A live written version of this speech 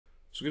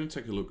So we're going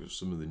to take a look at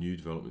some of the new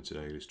developments in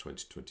Alias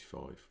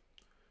 2025,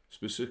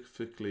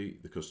 specifically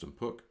the custom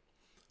puck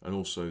and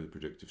also the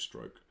predictive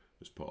stroke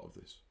as part of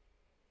this.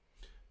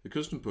 The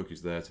custom puck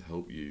is there to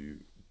help you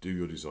do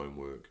your design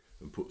work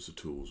and puts the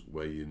tools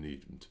where you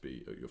need them to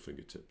be at your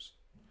fingertips.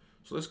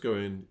 So let's go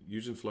in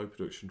using Flow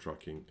Production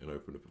Tracking and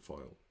open up a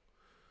file.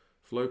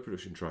 Flow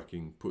Production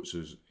Tracking puts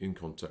us in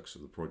context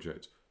of the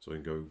project so I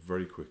can go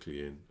very quickly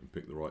in and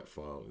pick the right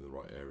file in the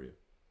right area.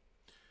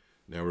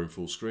 Now we're in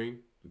full screen,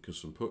 the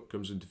custom puck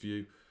comes into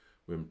view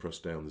when I press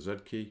down the Z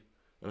key,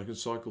 and I can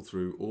cycle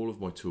through all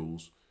of my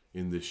tools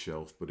in this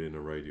shelf but in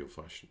a radial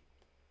fashion,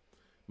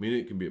 meaning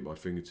it can be at my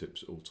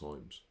fingertips at all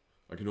times.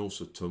 I can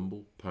also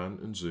tumble, pan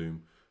and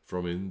zoom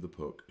from in the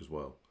puck as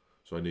well,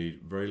 so I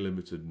need very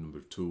limited number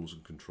of tools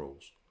and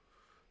controls.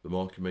 The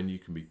marker menu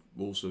can be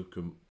also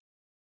come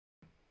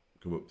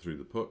up through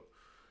the puck,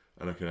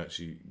 and I can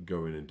actually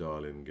go in and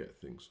dial in and get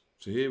things.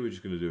 So here we're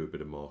just going to do a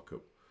bit of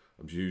markup.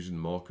 I'm just using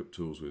the markup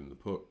tools within the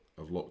puck.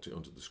 I've locked it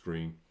onto the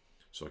screen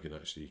so I can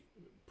actually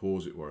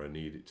pause it where I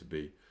need it to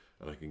be,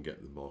 and I can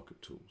get the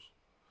markup tools.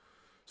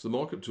 So the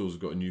markup tools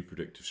have got a new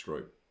predictive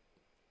stroke,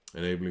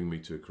 enabling me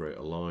to create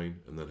a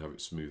line and then have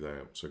it smooth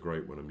out. So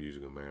great when I'm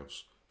using a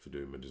mouse for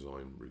doing my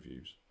design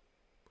reviews.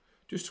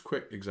 Just a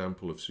quick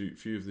example of a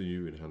few of the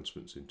new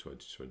enhancements in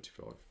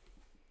 2025.